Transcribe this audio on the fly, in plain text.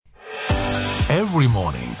Every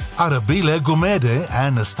morning, Arabile Gumede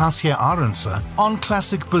and Nastasia Aronsa on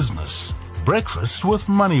Classic Business. Breakfast with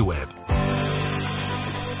MoneyWeb.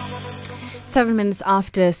 7 minutes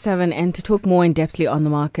after 7, and to talk more in-depthly on the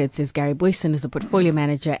markets is Gary Boyson, who's a portfolio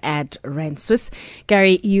manager at Rand Swiss.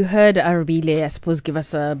 Gary, you heard Arabile, I suppose, give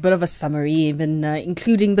us a bit of a summary, even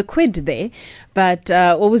including the quid there. But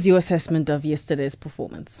what was your assessment of yesterday's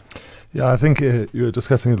performance? Yeah, I think you were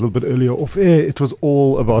discussing it a little bit earlier off air. It was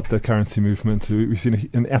all about the currency movement. We've seen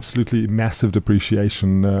an absolutely massive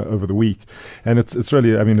depreciation over the week. And it's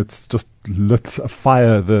really, I mean, it's just lit a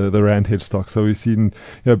fire, the Rand hedge stock. So we've seen,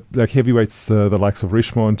 like heavyweights, the likes of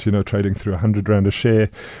Richemont, trading through 100 Rand a share.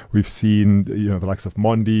 We've seen, the likes of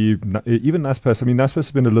Mondi, even Naspers. I mean, Naspers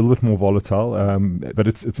has been a little bit more volatile, but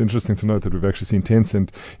it's interesting to note that we've actually seen Tencent,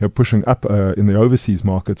 pushing up in the overseas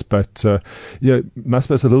markets. But,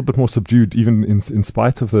 Naspers a little bit more subdued, even in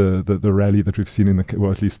spite of the rally that we've seen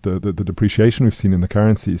at least the depreciation we've seen in the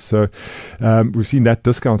currencies. So we've seen that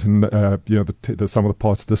discount in the sum of the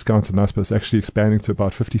parts discount in Naspers actually expanding to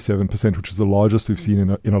about 57%, which is the largest we've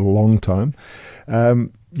seen in a long time.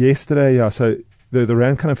 Yesterday, so the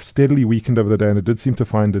Rand kind of steadily weakened over the day, and it did seem to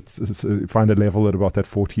find a level at about that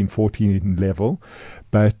 14 level,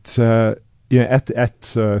 but. At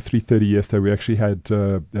 3:30 yesterday, we actually had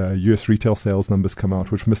U.S. retail sales numbers come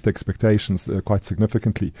out, which missed expectations quite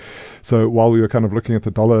significantly. So while we were kind of looking at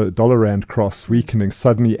the dollar Rand cross weakening,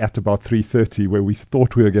 suddenly at about 3:30, where we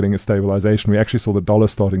thought we were getting a stabilization, we actually saw the dollar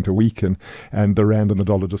starting to weaken, and the Rand and the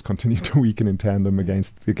dollar just continued to weaken in tandem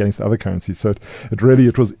against other currencies. So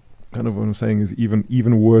it was kind of what I'm saying is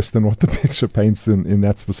even worse than what the picture paints in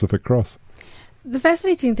that specific cross. The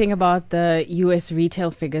fascinating thing about the U.S. retail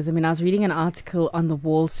figures, I mean, I was reading an article on the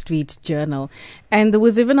Wall Street Journal, and there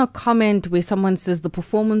was even a comment where someone says the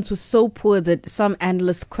performance was so poor that some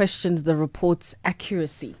analysts questioned the report's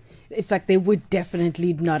accuracy. It's like they were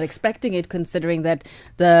definitely not expecting it, considering that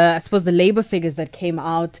I suppose the labor figures that came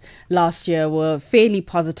out last year were fairly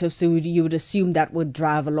positive. So you would assume that would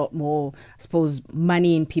drive a lot more, I suppose,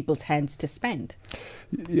 money in people's hands to spend.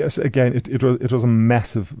 Yes, again, it was a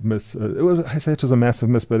massive miss. I say it was a massive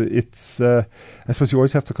miss, but it's I suppose you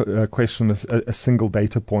always have to question a single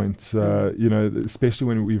data point. Especially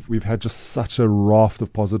when we've had just such a raft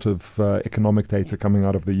of positive economic data coming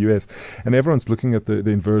out of the US, and everyone's looking at the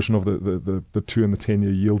inversion of the 2 and the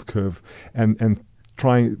 10-year yield curve, and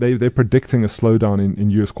they're predicting a slowdown in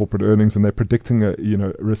US corporate earnings, and they're predicting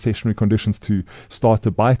recessionary conditions to start to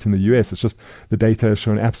bite in the US. It's just the data has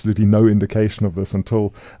shown absolutely no indication of this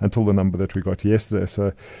until the number that we got yesterday.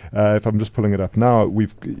 So if I'm just pulling it up now,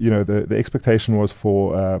 we've the expectation was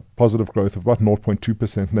for positive growth of about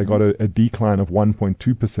 0.2%, and they got a decline of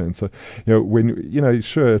 1.2%. So when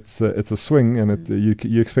sure it's a swing, and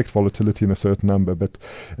you expect volatility in a certain number, but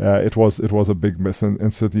it was a big miss,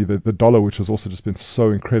 and certainly the dollar, which has also just been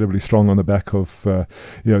so incredibly strong on the back of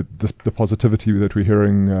the positivity that we're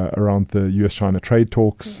hearing around the US-China trade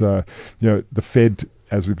talks. The Fed,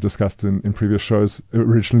 as we've discussed in previous shows,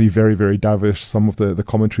 originally very, very dovish. Some of the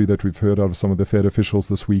commentary that we've heard out of some of the Fed officials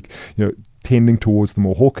this week, tending towards the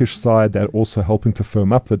more hawkish side, that also helping to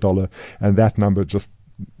firm up the dollar, and that number just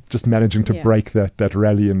managing to break that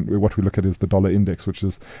rally. And what we look at is the dollar index, which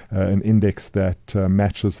is an index that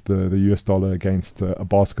matches the US dollar against a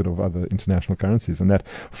basket of other international currencies, and that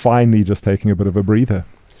finally just taking a bit of a breather.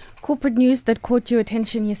 Corporate news that caught your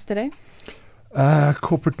attention yesterday?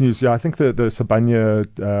 Corporate news, I think the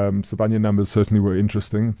Sibanye numbers certainly were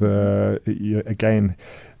interesting. Again,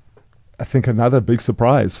 I think another big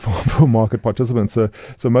surprise for market participants.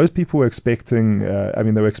 So most people were expecting,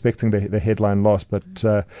 they were expecting the headline loss, but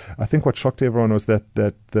I think what shocked everyone was that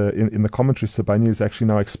in the commentary, Sibanye is actually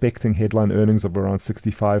now expecting headline earnings of around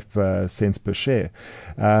 65 cents per share,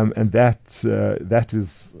 and that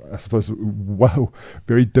is, I suppose,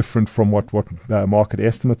 very different from what market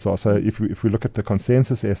estimates are. So if we look at the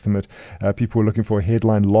consensus estimate, people were looking for a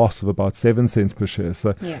headline loss of about 7 cents per share.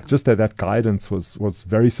 So just that guidance was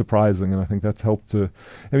very surprising. And I think that's helped to.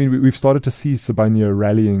 I mean, we've started to see Sibanye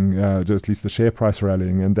rallying, at least the share price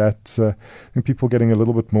rallying, and that I think people getting a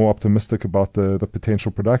little bit more optimistic about the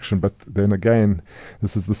potential production. But then again,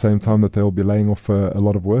 this is the same time that they'll be laying off a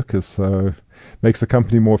lot of workers, so makes the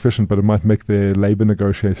company more efficient, but it might make their labor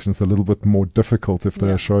negotiations a little bit more difficult if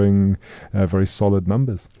they're showing very solid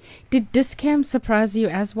numbers. Did Dis-Chem surprise you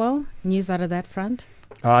as well? News out of that front?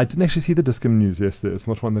 I didn't actually see the Dis-Chem news yesterday. It's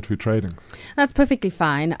not one that we're trading. That's perfectly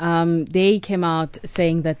fine. They came out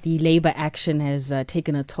saying that the labor action has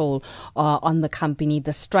taken a toll on the company.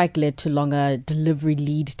 The strike led to longer delivery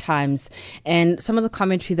lead times. And some of the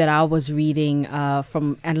commentary that I was reading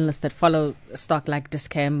from analysts that follow stock like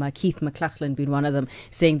Dis-Chem, Keith McLachlan being one of them,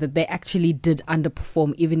 saying that they actually did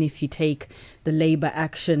underperform, even if you take the labor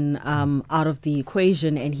action out of the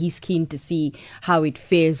equation, and he's keen to see how it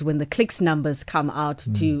fares when the clicks numbers come out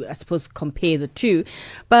to, I suppose, compare the two.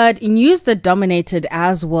 But news that dominated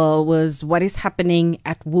as well was what is happening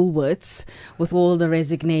at Woolworths with all the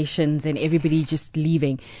resignations and everybody just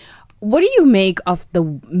leaving. What do you make of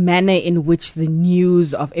the manner in which the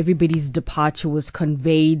news of everybody's departure was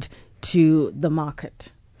conveyed to the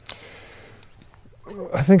market?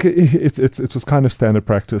 I think it was kind of standard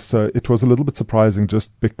practice. So it was a little bit surprising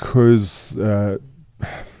just because,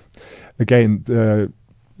 again,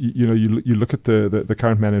 you look at the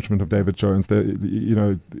current management of David Jones. There's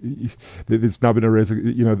now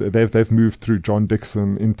been they've moved through John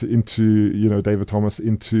Dixon into David Thomas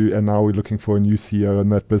and now we're looking for a new CEO in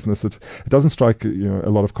that business. It doesn't strike a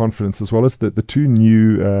lot of confidence, as well as the two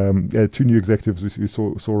new executives we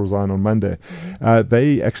saw resign on Monday.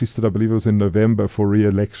 They actually stood, I believe it was in November, for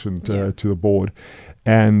re-election to the board,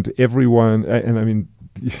 and everyone, and I mean,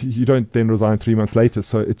 you don't then resign 3 months later.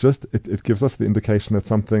 So it gives us the indication that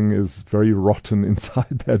something is very rotten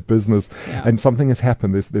inside that business, and something has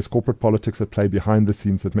happened. There's corporate politics that play behind the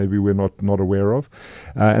scenes that maybe we're not aware of,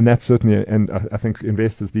 and that's certainly. And I think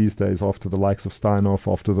investors these days, after the likes of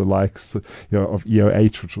Steinhoff, after the likes of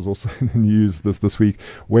EOH, which was also in the news this week,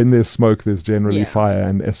 when there's smoke, there's generally fire,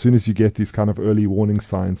 and as soon as you get these kind of early warning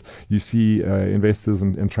signs, you see investors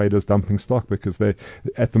and traders dumping stock, because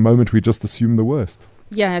at the moment we just assume the worst.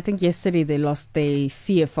 Yeah, I think yesterday they lost their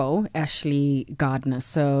CFO, Ashley Gardner.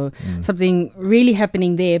 So something really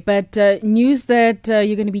happening there. But news that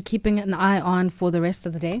you're going to be keeping an eye on for the rest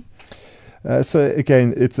of the day? So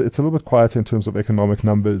again, it's a little bit quieter in terms of economic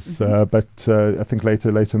numbers, but I think later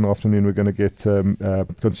in the afternoon we're going to get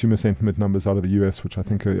consumer sentiment numbers out of the US, which I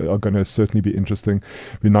think are going to certainly be interesting.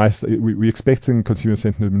 Be nice. We're expecting consumer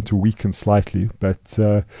sentiment to weaken slightly, but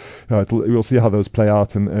we'll see how those play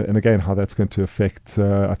out, and again how that's going to affect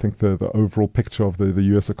I think the overall picture of the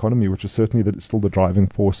US economy, which is certainly still the driving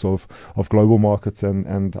force of global markets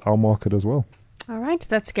and our market as well. All right,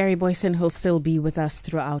 that's Gary Boyson, who'll still be with us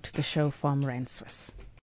throughout the show from Rand Swiss.